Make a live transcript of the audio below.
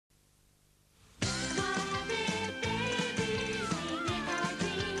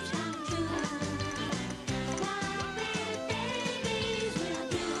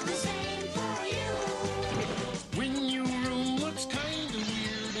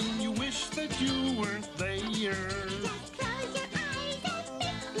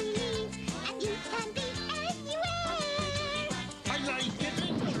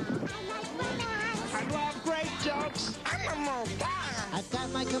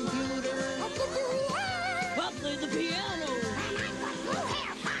computer. I play the piano.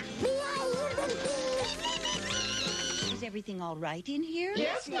 Is everything all right in here?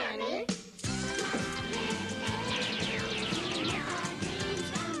 Yes, Nanny.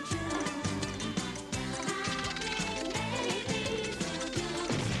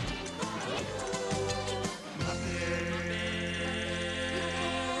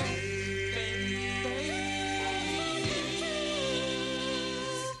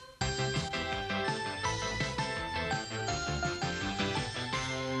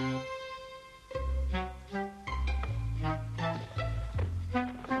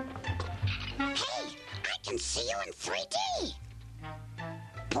 See you in 3D.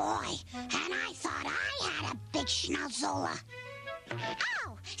 Boy, and I thought I had a big schnauzola.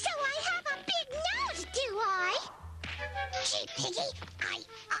 Oh, so I have a big nose, do I? Gee, Piggy,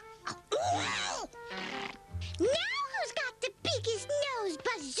 Now who's got the biggest nose,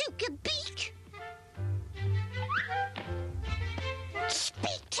 bazooka beak?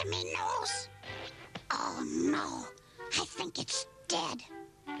 Speak to me, nose. Oh, no. I think it's dead.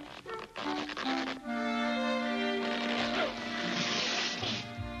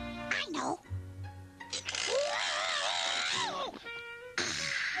 I know.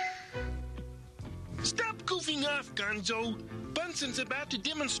 Stop goofing off, Gonzo. Bunsen's about to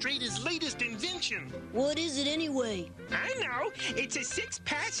demonstrate his latest invention. What is it anyway? I know. It's a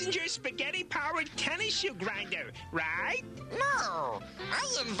 6-passenger spaghetti-powered tennis shoe grinder, right? No,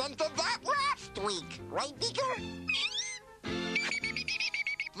 I invented that last week, right, Beaker?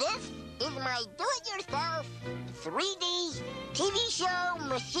 This is my do-it-yourself 3D TV show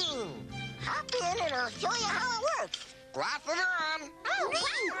machine. Hop in and I'll show you how it works. Glasses on. Oh,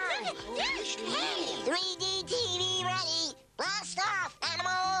 wow. Hey. 3D TV ready. Blast off,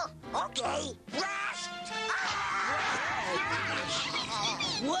 animal. Okay, blast.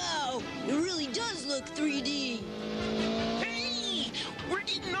 Wow, it really does look 3D. Hey! We're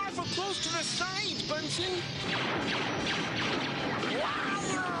getting awful close to the sides, Bunsen.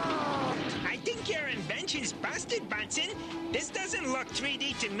 I think your invention's busted, Bunsen. This doesn't look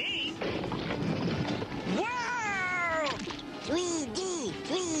 3D to me. Wow! 3D,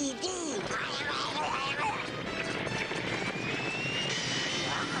 3D.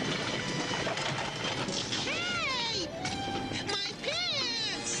 Hey! My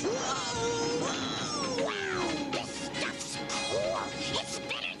pants! Wow, this stuff's cool. It's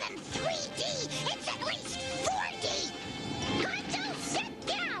better than 3D. It's at least 4D. Gonzo, sit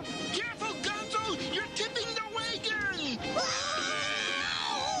down. Careful, Gonzo! You're tipping the wagon!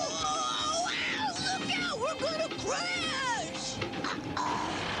 Look out, we're gonna crash! Uh-oh.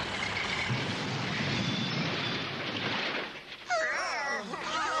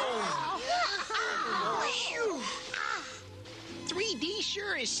 3D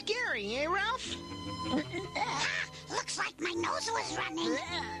sure is scary, eh, Ralph? Looks like my nose was running.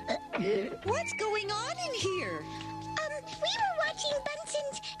 What's going on in here? We were watching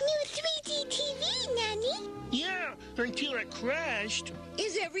Bunsen's new 3D TV, Nanny. Yeah, until it crashed.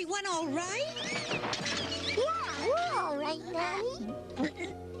 Is everyone all right? Yeah, we're all right, Nanny.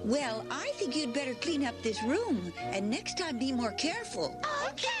 Well, I think you'd better clean up this room, and next time be more careful.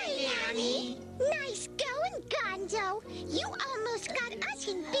 Okay, Nanny. Nice going, Gonzo. You almost got us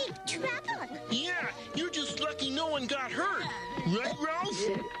in big trouble. Yeah, you're just lucky no one got hurt. Right, Ralph?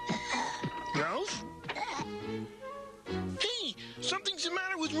 Ralph? Hey, something's the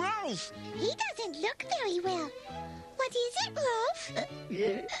matter with Ralph. He doesn't look very well. What is it, Ralph?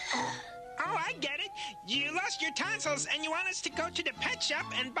 Oh, I get it. You lost your tonsils and you want us to go to the pet shop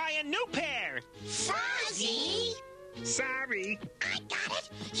and buy a new pair. Fuzzy! Sorry. I got it.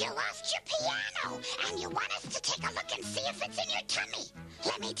 You lost your piano, and you want us to take a look and see if it's in your tummy.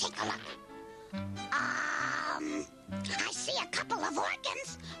 Let me take a look. I see a couple of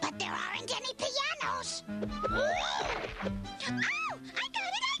organs, but there aren't any pianos. Oh, I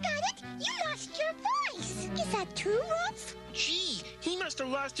got it. You lost your voice. Is that true, Ralph? Gee, he must have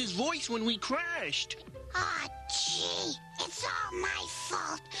lost his voice when we crashed. Ah, gee, it's all my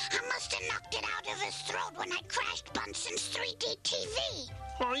fault. I must have knocked it out of his throat when I crashed Bunsen's 3D TV.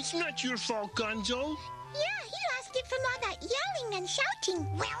 Oh, it's not your fault, Gonzo. Yeah, he lost it from all that yelling and shouting.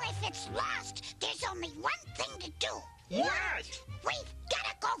 Well, if it's lost, there's only one thing to do. What? We've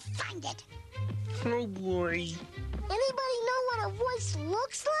gotta go find it. Oh, boy. Anybody know what a voice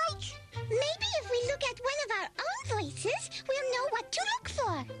looks like? Maybe if we look at one of our own voices, we'll know what to look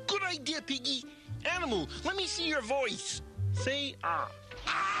for. Good idea, Piggy. Animal, let me see your voice. Say,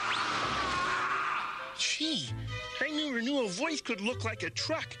 Gee, I never knew a voice could look like a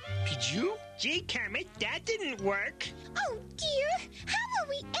truck. Did you? Gee, Kermit, that didn't work. Oh, dear. How will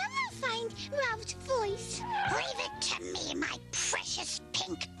we find Ralph's voice. Leave it to me, my precious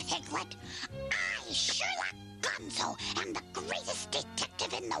pink piglet. I, Sherlock Gonzo, am the greatest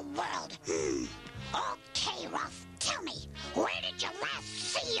detective in the world. Okay, Ralph, tell me, where did you last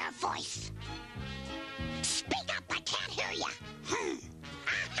see your voice? Speak up, I can't hear you.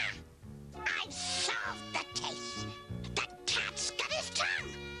 Aha! I've solved the case. The cat's got his tongue.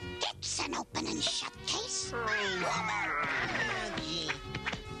 It's an open and shut case. Oh,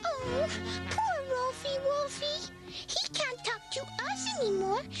 poor Rolfie Wolfie. He can't talk to us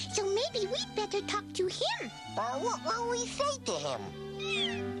anymore, so maybe we'd better talk to him. What will we say to him?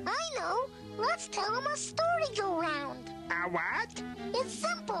 I know. Let's tell him a story go round. A what? It's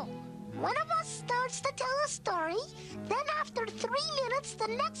simple. One of us starts to tell a story, then after 3 minutes, the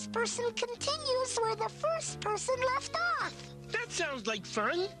next person continues where the first person left off. That sounds like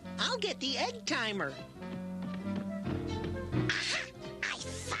fun. I'll get the egg timer. Aha! I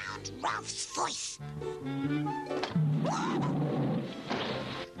found Ralph's voice.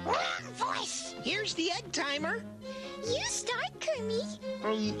 Wrong voice. Here's the egg timer. You start, Kermie.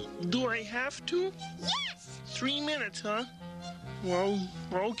 Do I have to? Yes! 3 minutes, huh? Well,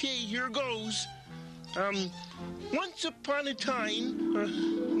 okay, here goes. Once upon a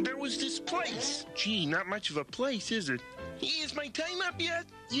time, there was this place. Gee, not much of a place, is it? Is my time up yet?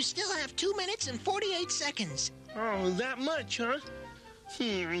 You still have 2 minutes and 48 seconds. Oh, that much, huh?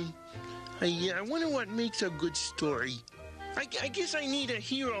 I wonder what makes a good story. I guess I need a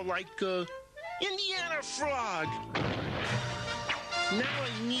hero like, Indiana Frog. Now I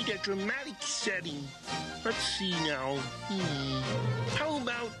need a dramatic setting. Let's see now. How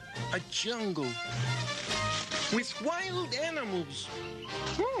about a jungle with wild animals?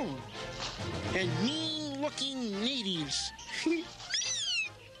 And mean-looking natives.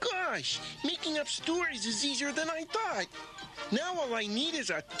 Gosh, making up stories is easier than I thought. Now all I need is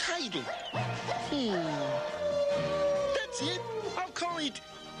a title. That's it. I'll call it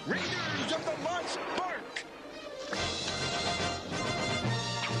Raiders of the Lost Ark.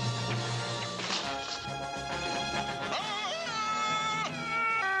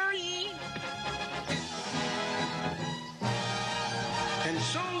 And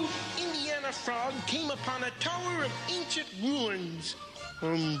so, Indiana Frog came upon a tower of ancient ruins.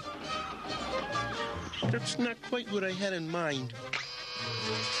 That's not quite what I had in mind.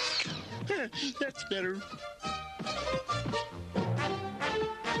 That's better.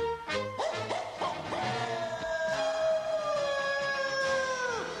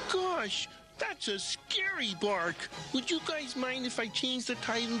 Gosh, that's a scary bark. Would you guys mind if I change the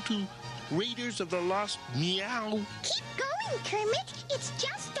title to Raiders of the Lost Meow? Keep going, Kermit. It's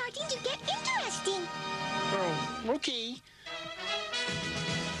just starting to get interesting. Oh, okay.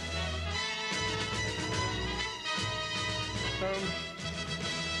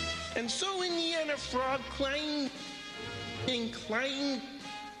 And so Indiana Frog climbed and climbed,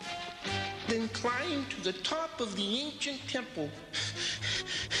 then climbed to the top of the ancient temple.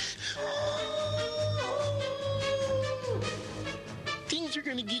 Things are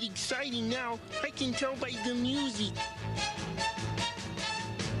gonna get exciting now. I can tell by the music.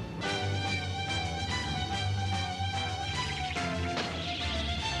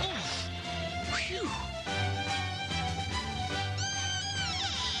 Phew.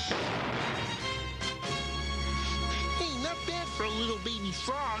 Hey, not bad for a little baby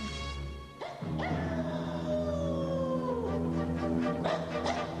frog.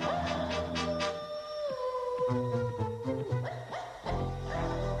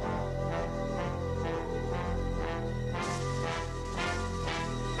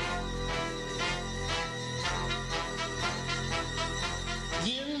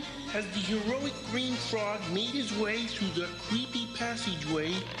 Then, as the heroic green frog made his way through the creepy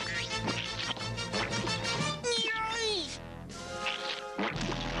passageway, Yikes!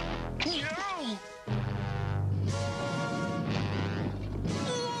 No!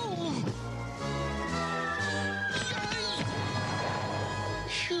 No! Yikes!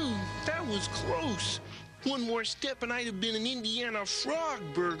 Phew, that was close. One more step and I'd have been an Indiana Frog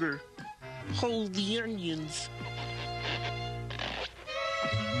burger. Hold the onions.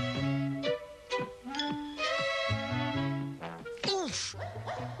 Oof!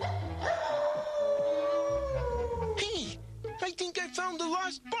 Hey, I think I found the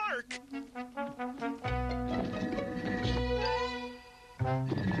lost bark.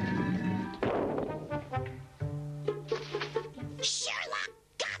 Sherlock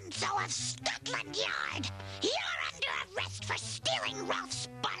Gonzo of Scotland Yard, you're under arrest for stealing Ralph's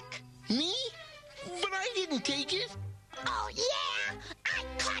bark. Me? But I didn't take it. Oh, yeah? I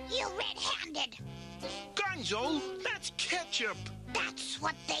caught you red-handed. Gonzo, that's cat ketchup. That's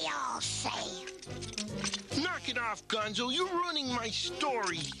what they all say. Knock it off, Gonzo. You're ruining my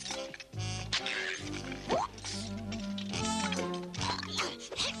story. Whoops.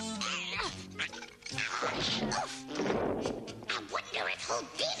 I wonder if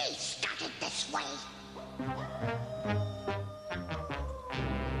Houdini started this way.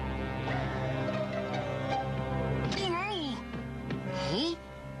 Huh?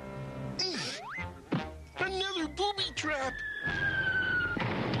 Another booby trap.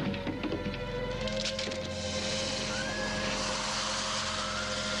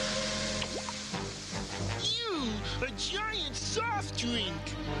 A giant soft drink!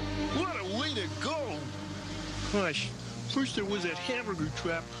 What a way to go! Gosh, first there was that hamburger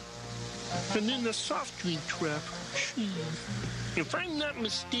trap, and then the soft drink trap. If I'm not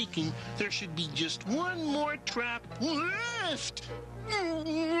mistaken, there should be just one more trap left!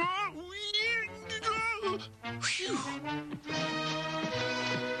 Phew.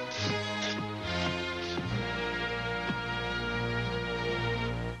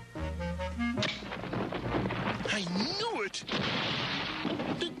 I knew it!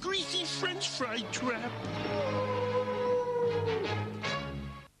 The greasy French fry trap.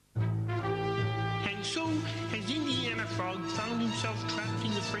 And so, as Indiana Frog found himself trapped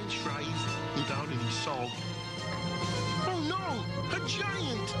in the French fries without any salt. Oh no! A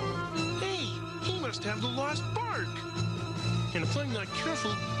giant! Hey, he must have the lost bark. And if I'm not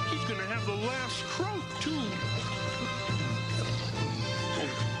careful, he's gonna have the last croak, too.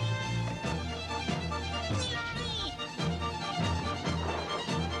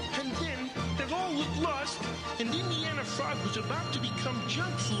 Lost, and Indiana Frog was about to become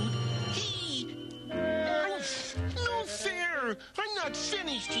junk food, no fair! I'm not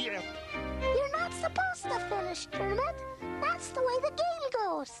finished yet! You're not supposed to finish, Kermit. That's the way the game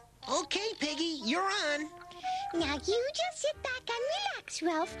goes. Okay, Piggy, you're on. Now you just sit back and relax,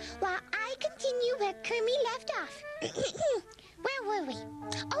 Ralph, while I continue where Kermit left off. Where were we?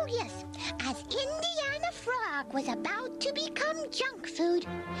 Oh, yes. As Indiana Frog was about to become junk food.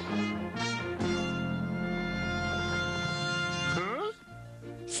 Huh?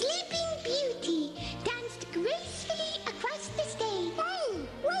 Sleeping Beauty danced gracefully across the stage. Hey,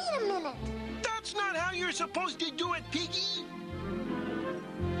 wait a minute. That's not how you're supposed to do it, Piggy!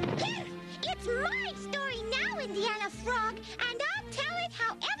 Here, it's my story now, Indiana Frog, and I'll tell it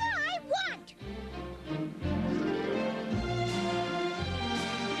however I want.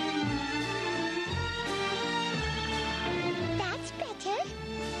 That's better.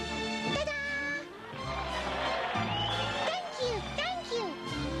 Ta-da! Thank you.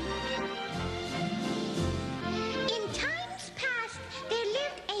 In times past, there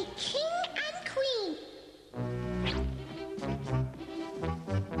lived a king and queen.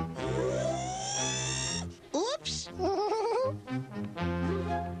 Oops!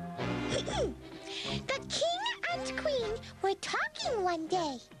 The king and queen were talking one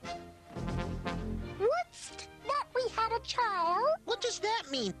day. What's that we had a child? What does that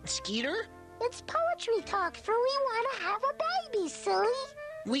mean, Skeeter? It's poetry talk for we want to have a baby, silly.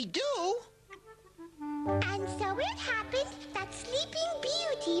 We do? And so it happened that Sleeping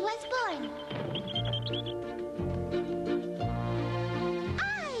Beauty was born.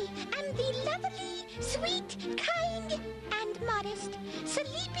 I am the lovely, sweet, kind, and modest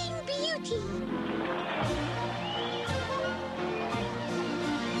Sleeping Beauty.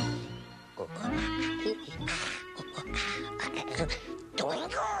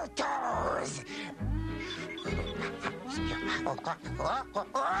 Twinkle toes.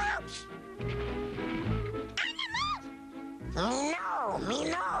 No, me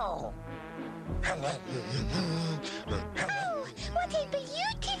no. Oh, what a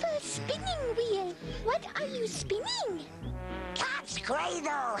beautiful spinning wheel. What are you spinning? Cat's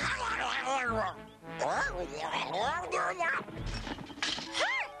cradle.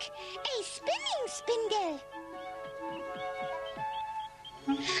 Hark! A spinning spindle.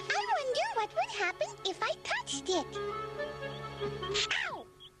 I wonder what would happen if I touched it. Ow!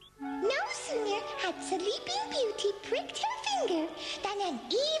 No sooner had Sleeping Beauty pricked her finger than an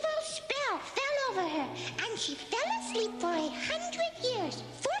evil spell fell over her, and she fell asleep for 100 years.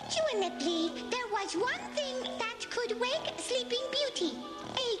 Fortunately, there was one thing that could wake Sleeping Beauty.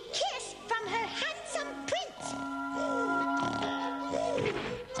 A kiss from her handsome prince.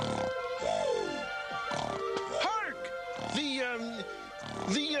 Hark!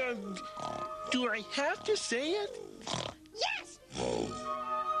 Do I have to say it? Yes!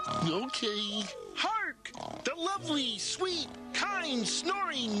 Okay. Hark! The lovely, sweet, kind,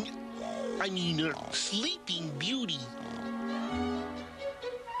 snoring... Sleeping Beauty.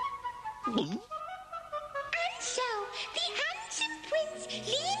 And so, the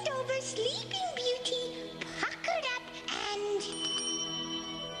leaned over Sleeping Beauty, puckered up, and...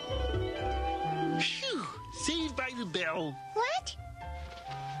 Phew! Saved by the bell. What?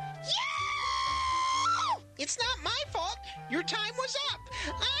 You! It's not my fault. Your time was up.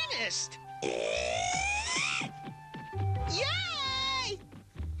 Honest. Yay!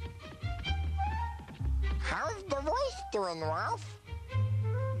 How's the voice doing, Ralph?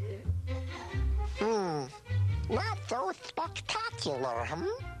 Not so spectacular,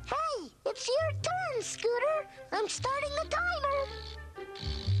 Hey, it's your turn, Scooter. I'm starting the timer.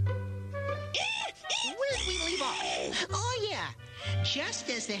 Where'd we leave off? Oh, yeah. Just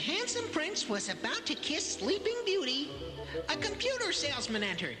as the handsome prince was about to kiss Sleeping Beauty, a computer salesman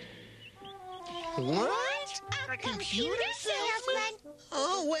entered. What? A computer salesman?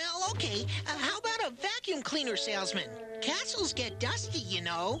 Oh, well, okay. How about a vacuum cleaner salesman? Castles get dusty, you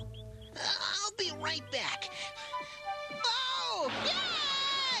know. I'll be right back. Oh!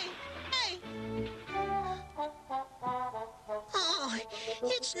 Yay! Hey! Oh,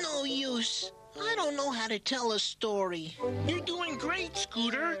 it's no use. I don't know how to tell a story. You're doing great,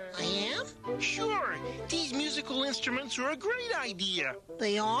 Scooter. I am? Sure, these musical instruments are a great idea.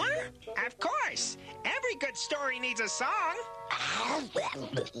 They are? Of course. Every good story needs a song.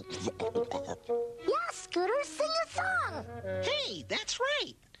 Yeah, Scooter, sing a song. Hey, that's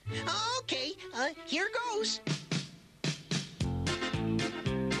right. Okay, here goes.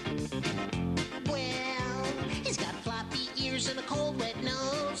 Well, he's got floppy ears and a cold, wet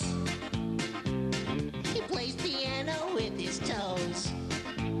nose. He plays piano with his toes.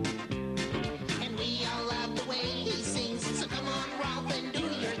 And we all love the way he sings. So come on, Ralph, and do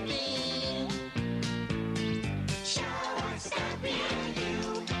your thing. Show us the real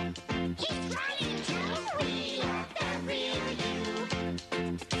you. He's trying to real the real you.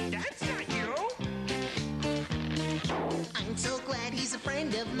 That's not you. I'm so glad he's a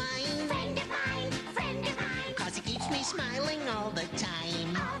friend of mine. Friend of mine, friend of mine. 'Cause he keeps me smiling all the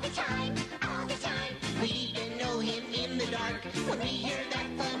time. All the time, all the time. We even know him in the dark when we hear that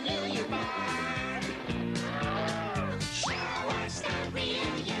familiar bark. Show us the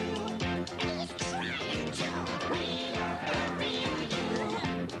real you. He's trying to real the real you.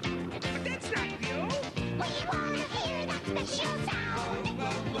 But that's not you. We want to hear that special sound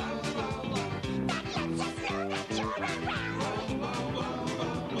that lets us know that you're around.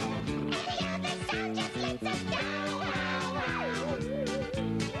 Any other sound just lets us down.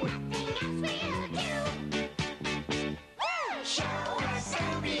 Nothing else will do. Show us the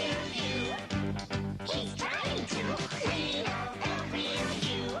real you. He's trying to real the real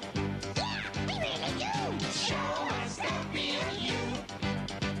you. Yeah, we really do. Show us the real you.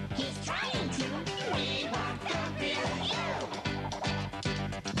 He's trying to real the real you.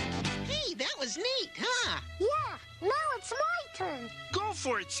 Hey, that was neat, huh? Yeah, now it's my turn. Go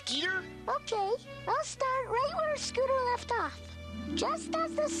for it, Skeeter. Okay, I'll start right where Scooter left off. Just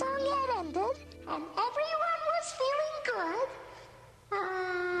as the song had ended, and everyone was feeling good,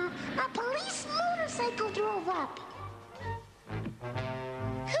 a police motorcycle drove up.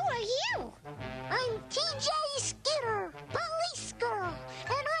 Who are you? I'm TJ Skeeter, police girl,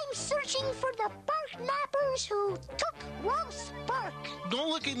 and I'm searching for the bark nappers who took Ralph's bark. Don't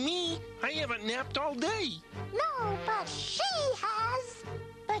look at me. I haven't napped all day. No, but she has.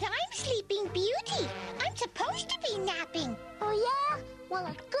 But I'm Sleeping Beauty. I'm supposed to be napping. Oh, yeah? Well,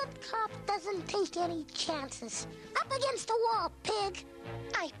 a good cop doesn't take any chances. Up against the wall, pig.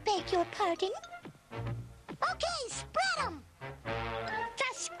 I beg your pardon? Okay, spread 'em.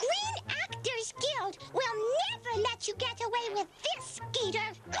 The Screen Actors Guild will never let you get away with this,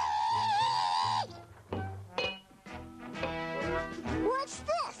 Skeeter. What's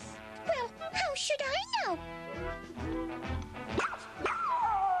this? Well, how should I know?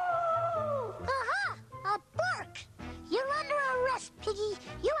 Aha! A bark! You're under arrest, Piggy.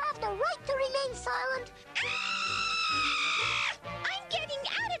 You have the right to remain silent. I'm getting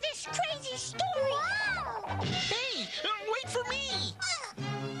out of this crazy story. Wow! Hey, wait for me.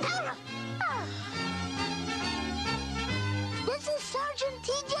 This is Sergeant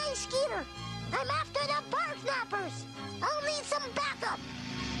TJ Skeeter. I'm after the bark nappers. I'll need some backup.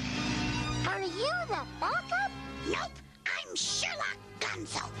 Are you the backup? Nope, I'm Sherlock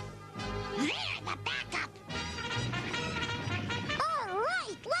Gonzo. They're the backup. All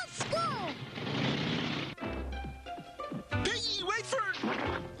right, let's go. Piggy, wait for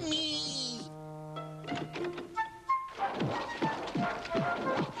me.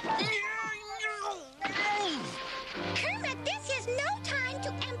 Kermit, this is no time to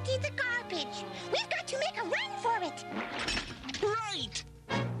empty the garbage. We've got to make a run for it. Right.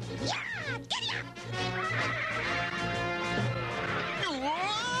 Yeah, giddy up. Whoa.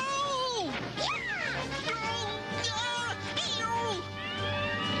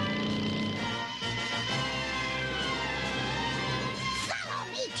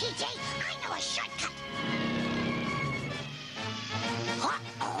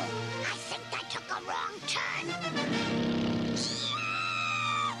 turn.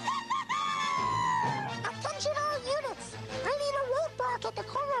 Attention all units. I need a roadblock at the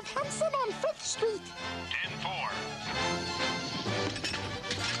corner of Henson and 5th Street. 10-4.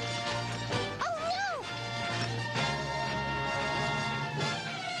 Oh, no!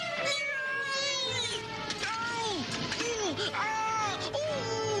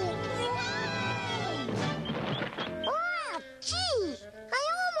 Ah, gee! I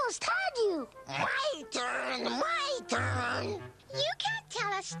almost had you. My turn. You can't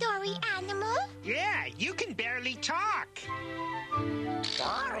tell a story, animal. Yeah, you can barely talk.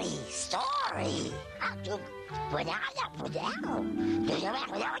 Story. What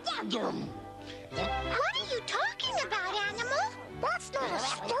are you talking about, animal? That's not a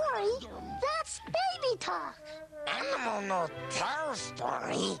story. That's baby talk. Animal no tell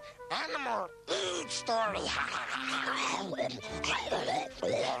story. Animal eat story.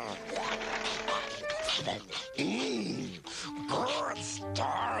 Good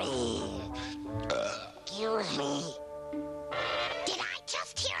story. Excuse me. Did I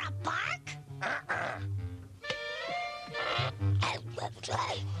just hear a bark?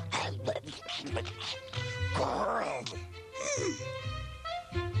 Good.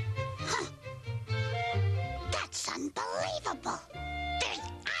 That's unbelievable. There's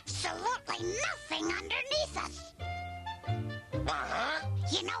absolutely nothing underneath us. Uh-huh.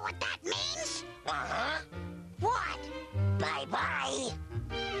 You know what that means? Uh-huh. What? Bye-bye.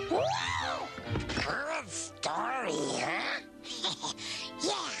 Whoa! Good story, huh?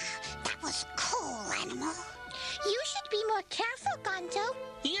 Yeah, that was cool, animal. You should be more careful, Gonzo.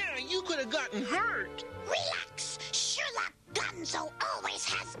 Yeah, you could have gotten hurt. Relax. Sherlock Gonzo always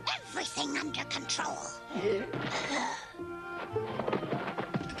has everything under control.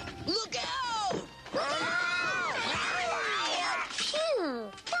 Look out!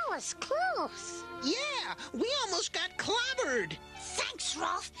 Phew, that was close. Yeah, we almost got clobbered. Thanks,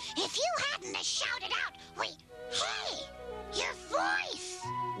 Rolf. If you hadn't have shouted out, Hey! Your voice!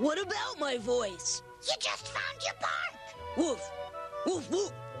 What about my voice? You just found your bark! Woof, woof,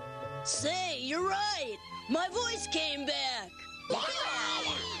 woof. Say, you're right. My voice came back.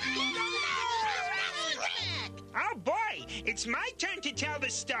 Oh boy, it's my turn to tell the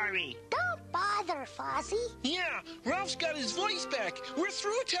story. Don't bother, Fozzie. Yeah, Ralph's got his voice back. We're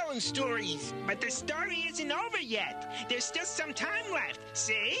through telling stories. But the story isn't over yet. There's still some time left.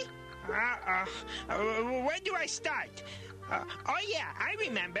 See? Where do I start? Oh yeah, I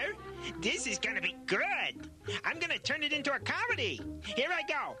remember. This is gonna be good. I'm gonna turn it into a comedy. Here I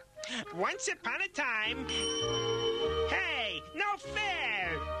go. Once upon a time... Hey, no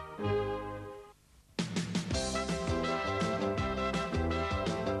fair!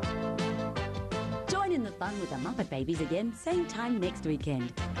 Join in the fun with the Muppet Babies again, same time next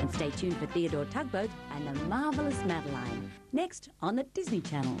weekend. And stay tuned for Theodore Tugboat and the Marvellous Madeline, next on the Disney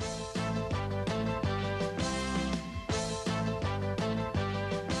Channel.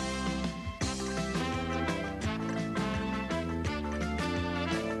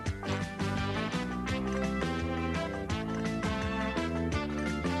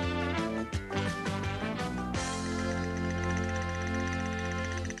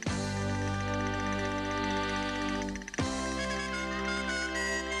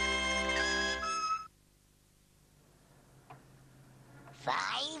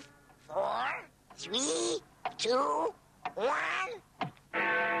 Five, four, three, two, one.